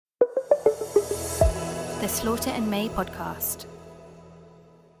The Slaughter and May podcast.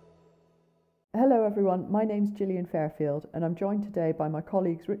 Hello everyone, my name's Gillian Fairfield and I'm joined today by my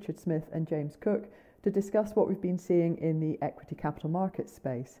colleagues Richard Smith and James Cook to discuss what we've been seeing in the equity capital markets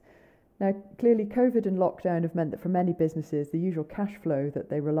space. Now, clearly COVID and lockdown have meant that for many businesses the usual cash flow that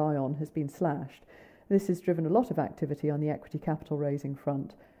they rely on has been slashed. This has driven a lot of activity on the equity capital raising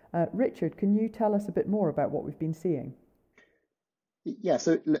front. Richard, can you tell us a bit more about what we've been seeing? Yeah,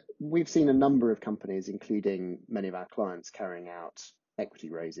 so we've seen a number of companies, including many of our clients, carrying out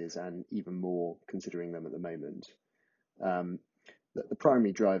equity raises and even more considering them at the moment. The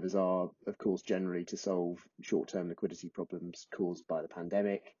primary drivers are, of course, generally to solve short-term liquidity problems caused by the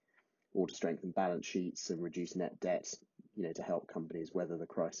pandemic or to strengthen balance sheets and reduce net debt, to help companies weather the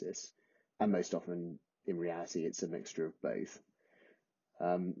crisis. And most often, in reality, it's a mixture of both.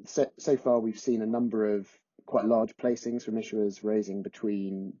 So far, we've seen a number of quite large placings from issuers raising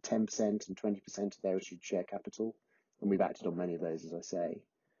between 10% and 20% of their issued share capital, and we've acted on many of those, as I say.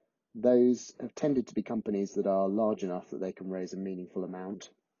 Those have tended to be companies that are large enough that they can raise a meaningful amount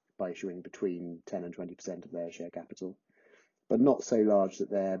by issuing between 10 and 20% of their share capital, but not so large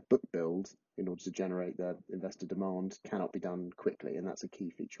that their book build, in order to generate the investor demand, cannot be done quickly, and that's a key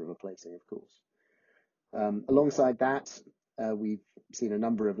feature of a placing, of course. Alongside that, we've seen a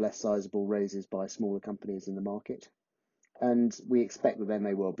number of less sizable raises by smaller companies in the market, and we expect that there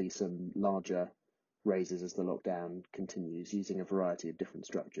may well be some larger raises as the lockdown continues, using a variety of different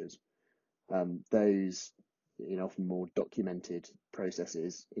structures. Those, often more documented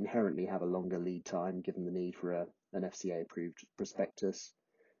processes inherently have a longer lead time, given the need for an FCA-approved prospectus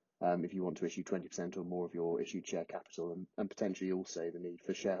if you want to issue 20% or more of your issued share capital, and potentially also the need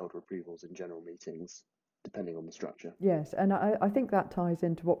for shareholder approvals in general meetings, depending on the structure. Yes, and I think that ties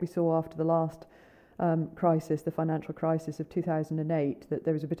into what we saw after the last crisis, the financial crisis of 2008, that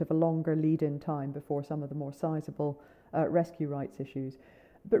there was a bit of a longer lead-in time before some of the more sizable rescue rights issues.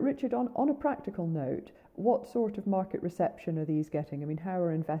 But Richard, on a practical note, what sort of market reception are these getting? I mean, how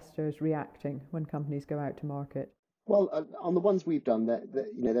are investors reacting when companies go out to market? Well, on the ones we've done,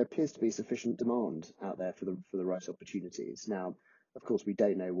 there appears to be sufficient demand out there for the right opportunities. Now, of course, we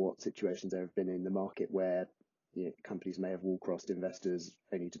don't know what situations there have been in the market where companies may have wall-crossed investors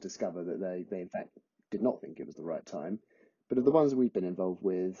only to discover that they in fact did not think it was the right time. But of the ones we've been involved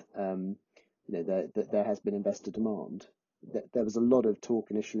with, there has been investor demand. There was a lot of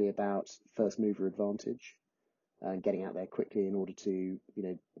talk initially about first mover advantage and getting out there quickly in order to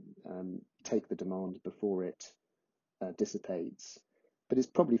take the demand before it dissipates. But it's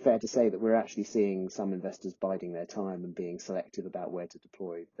probably fair to say that we're actually seeing some investors biding their time and being selective about where to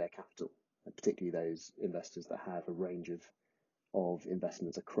deploy their capital, and particularly those investors that have a range of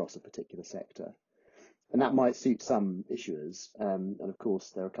investments across a particular sector. And that might suit some issuers. And of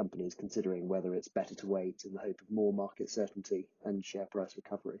course, there are companies considering whether it's better to wait in the hope of more market certainty and share price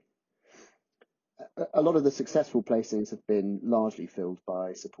recovery. A lot of the successful placings have been largely filled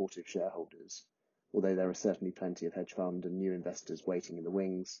by supportive shareholders, although there are certainly plenty of hedge fund and new investors waiting in the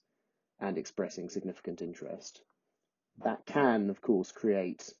wings and expressing significant interest. That can, of course,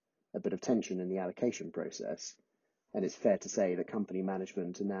 create a bit of tension in the allocation process, and it's fair to say that company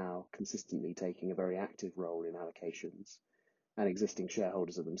management are now consistently taking a very active role in allocations, and existing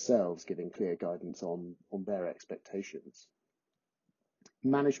shareholders are themselves giving clear guidance on their expectations.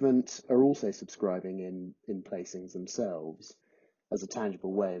 Management are also subscribing in placings themselves as a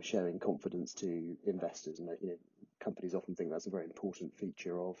tangible way of showing confidence to investors. And companies often think that's a very important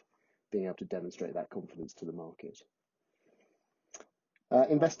feature of being able to demonstrate that confidence to the market.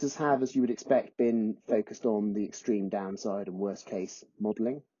 Investors have, as you would expect, been focused on the extreme downside and worst case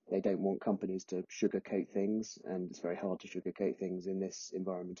modelling. They don't want companies to sugarcoat things, and it's very hard to sugarcoat things in this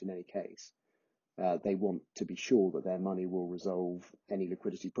environment in any case. They want to be sure that their money will resolve any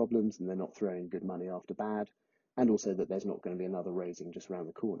liquidity problems and they're not throwing good money after bad, and also that there's not going to be another raising just around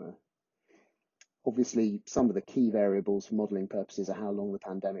the corner. Obviously, some of the key variables for modelling purposes are how long the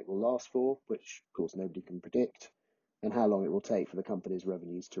pandemic will last for, which of course nobody can predict, and how long it will take for the company's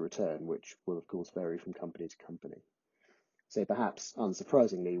revenues to return, which will of course vary from company to company. So perhaps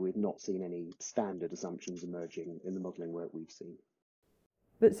unsurprisingly, we've not seen any standard assumptions emerging in the modelling work we've seen.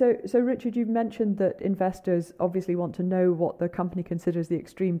 But so Richard, you've mentioned that investors obviously want to know what the company considers the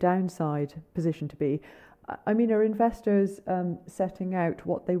extreme downside position to be. I mean, are investors setting out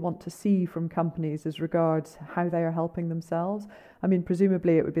what they want to see from companies as regards how they are helping themselves? I mean,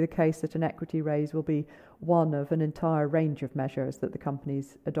 presumably it would be the case that an equity raise will be one of an entire range of measures that the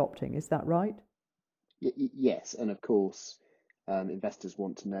company's adopting. Is that right? Yes, and of course, investors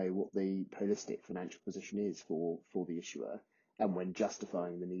want to know what the holistic financial position is for the issuer. And when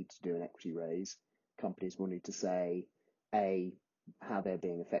justifying the need to do an equity raise, companies will need to say, A, how they're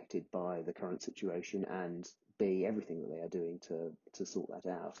being affected by the current situation, and B, everything that they are doing to sort that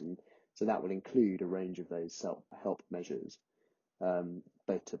out. And so that will include a range of those self-help measures,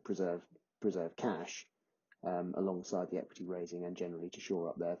 both to preserve cash alongside the equity raising and generally to shore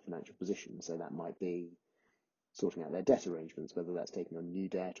up their financial position. So that might be sorting out their debt arrangements, whether that's taking on new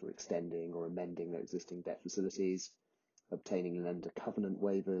debt or extending or amending their existing debt facilities, obtaining lender covenant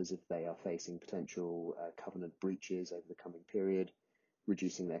waivers if they are facing potential covenant breaches over the coming period,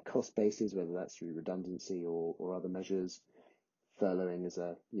 reducing their cost bases, whether that's through redundancy or other measures. Furloughing is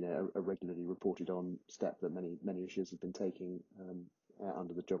a regularly reported on step that many issuers have been taking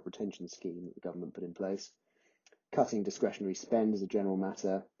under the job retention scheme that the government put in place. Cutting discretionary spend as a general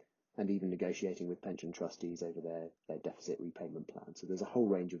matter, and even negotiating with pension trustees over their deficit repayment plan. So there's a whole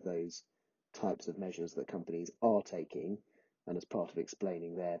range of those types of measures that companies are taking, and as part of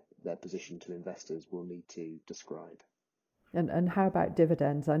explaining their position to investors, will need to describe. And how about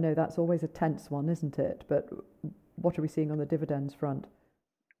dividends? I know that's always a tense one, isn't it? But what are we seeing on the dividends front?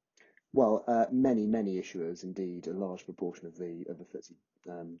 Well, many issuers, indeed, a large proportion of the FTSE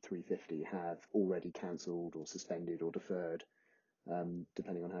 350 have already cancelled or suspended or deferred,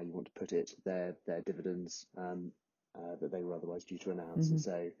 depending on how you want to put it, their dividends that they were otherwise due to announce. Mm-hmm. And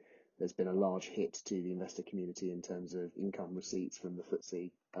so there's been a large hit to the investor community in terms of income receipts from the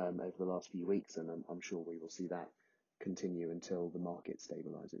FTSE over the last few weeks, and I'm sure we will see that continue until the market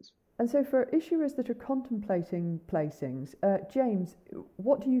stabilises. And so for issuers that are contemplating placings, James,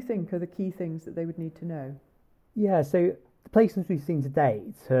 what do you think are the key things that they would need to know? Yeah, so the placements we've seen to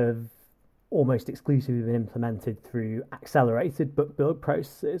date have almost exclusively been implemented through accelerated book build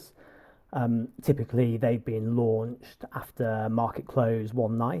processes. Typically, they've been launched after market close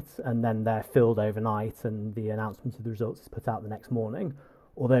one night, and then they're filled overnight, and the announcement of the results is put out the next morning.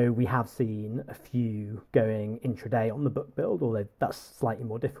 Although we have seen a few going intraday on the book build, although that's slightly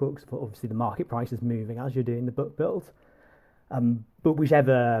more difficult because obviously the market price is moving as you're doing the book build. But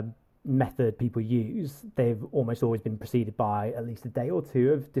whichever method people use, they've almost always been preceded by at least a day or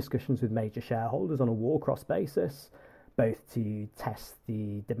two of discussions with major shareholders on a war-cross basis, both to test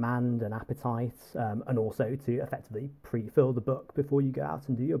the demand and appetite, and also to effectively pre-fill the book before you go out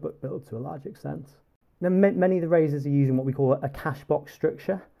and do your book build to a large extent. Now, many of the raisers are using what we call a cash box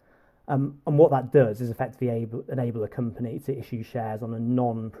structure, and what that does is effectively enable a company to issue shares on a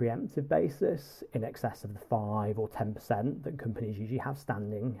non-preemptive basis in excess of the 5 or 10% that companies usually have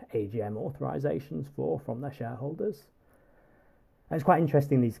standing AGM authorisations for from their shareholders. And it's quite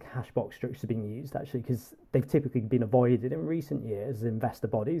interesting these cash box structures are being used actually, because they've typically been avoided in recent years. Investor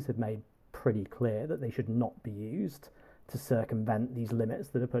bodies have made pretty clear that they should not be used to circumvent these limits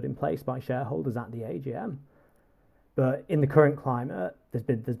that are put in place by shareholders at the AGM. But in the current climate, there's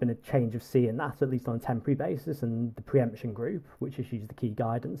been a change of sea in that, at least on a temporary basis, and the preemption group, which issues the key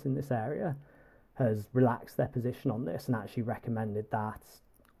guidance in this area, has relaxed their position on this and actually recommended that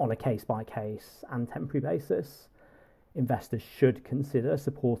on a case-by-case and temporary basis, investors should consider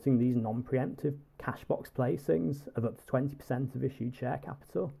supporting these non-preemptive cash box placings of up to 20% of issued share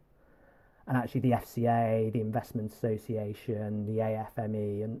capital. And actually the FCA, the Investment Association, the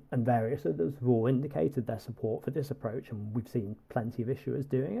AFME and various others have all indicated their support for this approach, and we've seen plenty of issuers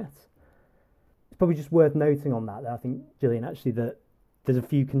doing it. It's probably just worth noting on that, I think, Gillian, actually, that there's a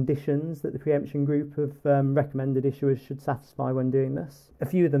few conditions that the preemption group have recommended issuers should satisfy when doing this. A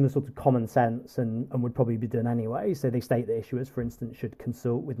few of them are sort of common sense and would probably be done anyway. So they state that issuers, for instance, should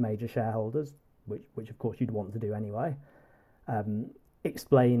consult with major shareholders, which of course you'd want to do anyway.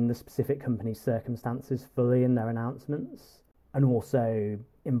 Explain the specific company's circumstances fully in their announcements, and also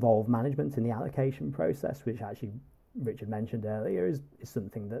involve management in the allocation process, which actually Richard mentioned earlier is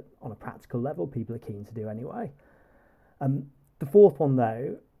something that on a practical level people are keen to do anyway. The fourth one,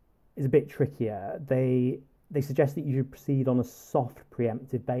 though, is a bit trickier. They suggest that you should proceed on a soft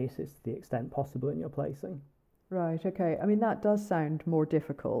preemptive basis to the extent possible in your placing. Right, okay. I mean, that does sound more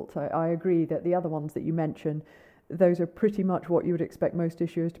difficult. I agree that the other ones that you mentioned, those are pretty much what you would expect most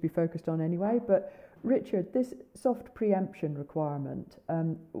issuers to be focused on anyway. But Richard, this soft preemption requirement,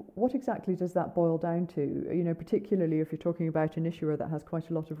 what exactly does that boil down to? You know, particularly if you're talking about an issuer that has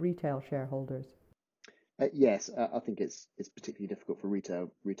quite a lot of retail shareholders. Yes, I think it's particularly difficult for retail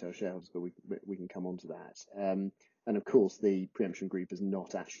shareholders, but we can come on to that. And of course, the preemption group has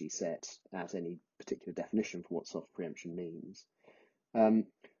not actually set out any particular definition for what soft preemption means.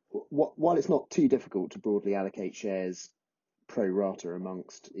 While it's not too difficult to broadly allocate shares pro rata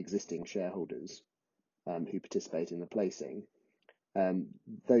amongst existing shareholders who participate in the placing,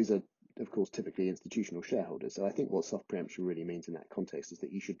 those are, of course, typically institutional shareholders. So I think what soft preemption really means in that context is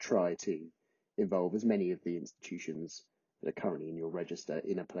that you should try to involve as many of the institutions that are currently in your register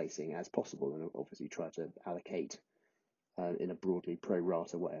in a placing as possible, and obviously try to allocate in a broadly pro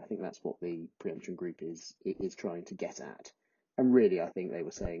rata way. I think that's what the preemption group is trying to get at. And really, I think they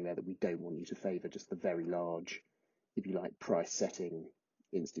were saying there that we don't want you to favour just the very large, if you like, price setting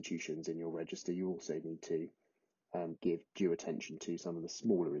institutions in your register. You also need to give due attention to some of the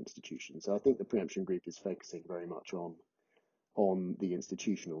smaller institutions. So I think the preemption group is focusing very much on the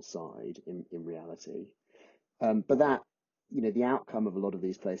institutional side in reality. But that, the outcome of a lot of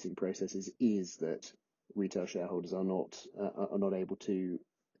these placing processes is that retail shareholders are not able to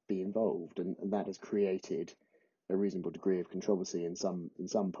be involved, and that has created a reasonable degree of controversy in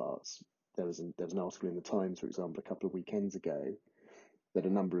some parts. There was an article in the Times, for example, a couple of weekends ago, that a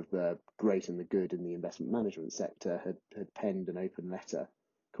number of the great and the good in the investment management sector had penned an open letter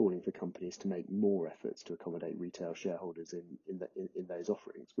calling for companies to make more efforts to accommodate retail shareholders in those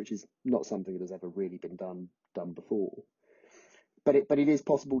offerings, which is not something that has ever really been done before. But it is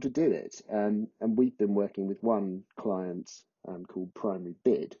possible to do it, and we've been working with one client called Primary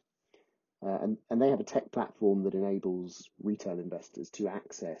Bid, and they have a tech platform that enables retail investors to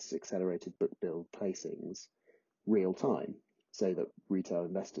access accelerated book build placings real time, so that retail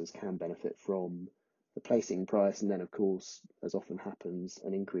investors can benefit from the placing price, and then, of course, as often happens,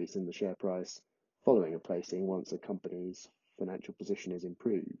 an increase in the share price following a placing once a company's financial position is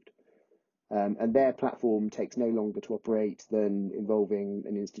improved. And their platform takes no longer to operate than involving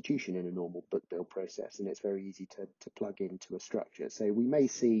an institution in a normal book build process, and it's very easy to plug into a structure. So we may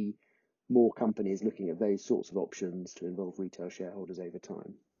see more companies looking at those sorts of options to involve retail shareholders over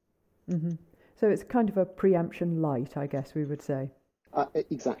time. Mm-hmm. So it's kind of a preemption light, I guess we would say.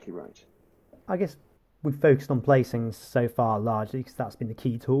 Exactly right. I guess we've focused on placings so far largely because that's been the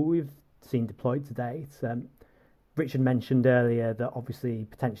key tool we've seen deployed to date. Richard mentioned earlier that obviously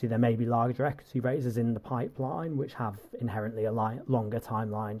potentially there may be larger equity raises in the pipeline which have inherently a longer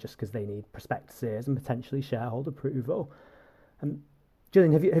timeline just because they need prospectuses and potentially shareholder approval.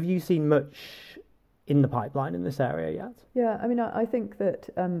 Gillian, have you seen much in the pipeline in this area yet? Yeah, I mean, I think that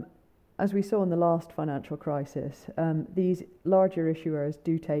as we saw in the last financial crisis, these larger issuers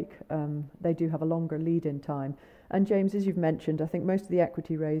do have a longer lead-in time. And James, as you've mentioned, I think most of the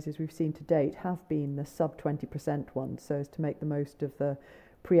equity raises we've seen to date have been the sub 20% ones, so as to make the most of the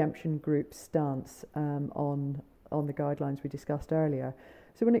preemption group's stance on the guidelines we discussed earlier.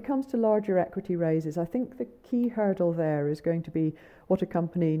 So when it comes to larger equity raises, I think the key hurdle there is going to be what a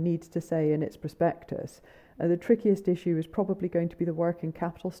company needs to say in its prospectus. The trickiest issue is probably going to be the working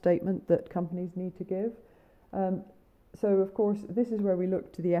capital statement that companies need to give. So, of course, this is where we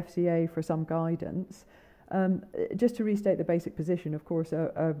look to the FCA for some guidance. Just to restate the basic position, of course,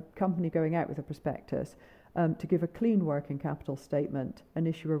 a company going out with a prospectus, to give a clean working capital statement, an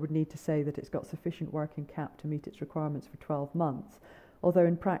issuer would need to say that it's got sufficient working cap to meet its requirements for 12 months. Although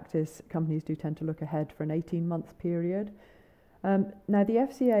in practice, companies do tend to look ahead for an 18-month period. Now, the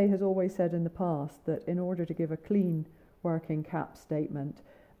FCA has always said in the past that in order to give a clean working cap statement,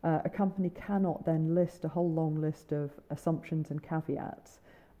 a company cannot then list a whole long list of assumptions and caveats.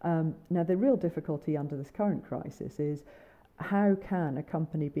 Now, the real difficulty under this current crisis is how can a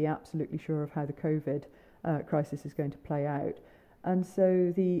company be absolutely sure of how the COVID crisis is going to play out? And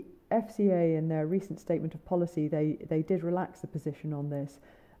so the FCA, in their recent statement of policy, they did relax the position on this,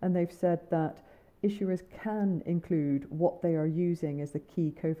 and they've said that issuers can include what they are using as the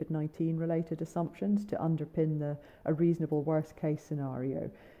key COVID-19 related assumptions to underpin a reasonable worst case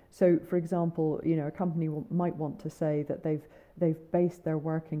scenario. So, for example, a company might want to say that they've based their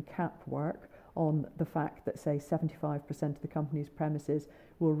working cap work on the fact that, say, 75% of the company's premises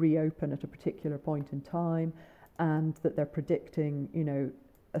will reopen at a particular point in time, and that they're predicting,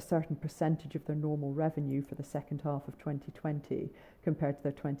 a certain percentage of their normal revenue for the second half of 2020 compared to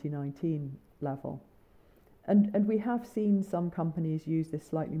their 2019 level. And we have seen some companies use this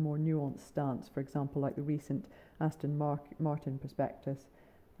slightly more nuanced stance, for example, like the recent Aston Martin prospectus.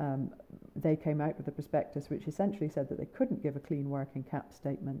 They came out with a prospectus which essentially said that they couldn't give a clean working cap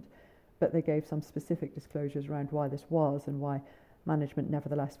statement, but they gave some specific disclosures around why this was and why management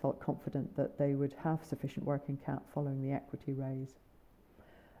nevertheless felt confident that they would have sufficient working cap following the equity raise.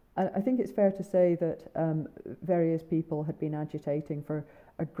 I think it's fair to say that various people had been agitating for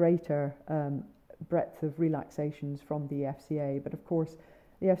a greater breadth of relaxations from the FCA, but of course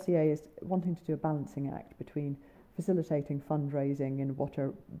the FCA is wanting to do a balancing act between facilitating fundraising in what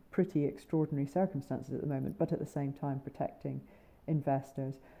are pretty extraordinary circumstances at the moment, but at the same time protecting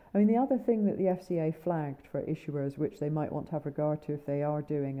investors. I mean, the other thing that the FCA flagged for issuers, which they might want to have regard to if they are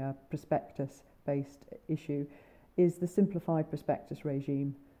doing a prospectus-based issue, is the simplified prospectus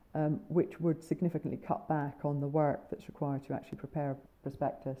regime which would significantly cut back on the work that's required to actually prepare a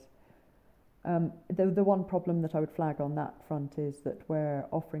prospectus. The one problem that I would flag on that front is that where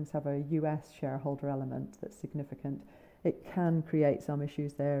offerings have a US shareholder element that's significant, it can create some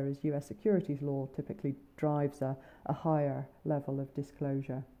issues there, as US securities law typically drives a higher level of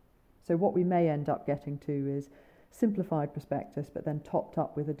disclosure. So what we may end up getting to is simplified prospectus, but then topped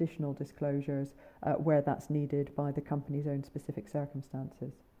up with additional disclosures where that's needed by the company's own specific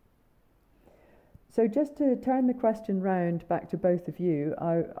circumstances. So just to turn the question round back to both of you,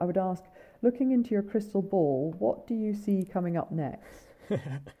 I would ask, looking into your crystal ball, what do you see coming up next?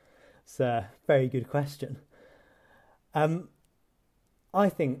 It's a very good question. I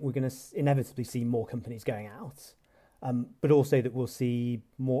think we're going to inevitably see more companies going out, but also that we'll see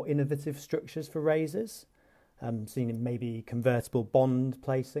more innovative structures for raises. Seen maybe convertible bond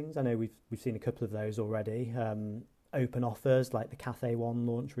placings. I know we've seen a couple of those already. Open offers like the Cathay one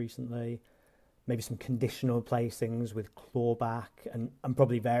launched recently. Maybe some conditional placings with clawback and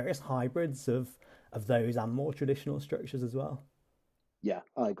probably various hybrids of those and more traditional structures as well. Yeah,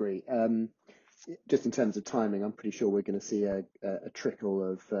 I agree. Just in terms of timing, I'm pretty sure we're going to see a trickle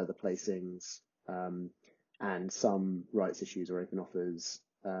of further placings and some rights issues or open offers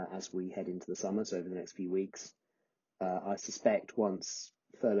as we head into the summer, so over the next few weeks. I suspect once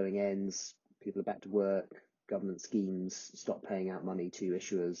furloughing ends, people are back to work, government schemes stop paying out money to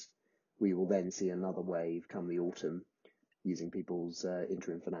issuers, we will then see another wave come the autumn using people's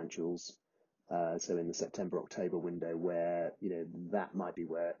interim financials. So in the September-October window, where that might be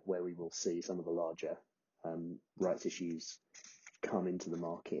where we will see some of the larger rights issues come into the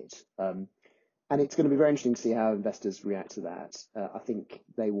market. And it's going to be very interesting to see how investors react to that. I think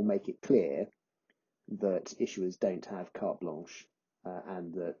they will make it clear that issuers don't have carte blanche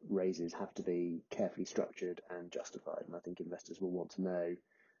and that raises have to be carefully structured and justified. And I think investors will want to know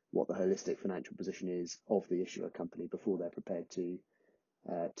what the holistic financial position is of the issuer company before they're prepared to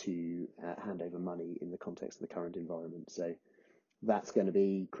hand over money in the context of the current environment. So that's going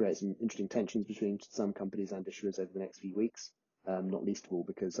to create some interesting tensions between some companies and issuers over the next few weeks, not least of all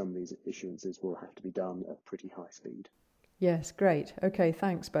because some of these issuances will have to be done at pretty high speed. Yes, great. Okay,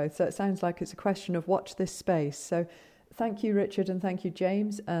 thanks both. So it sounds like it's a question of watch this space. So thank you, Richard, and thank you,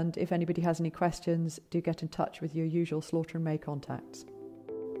 James. And if anybody has any questions, do get in touch with your usual Slaughter and May contacts.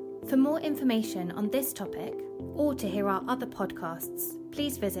 For more information on this topic, or to hear our other podcasts,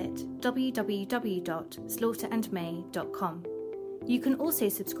 please visit www.slaughterandmay.com. You can also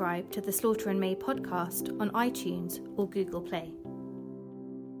subscribe to the Slaughter and May podcast on iTunes or Google Play.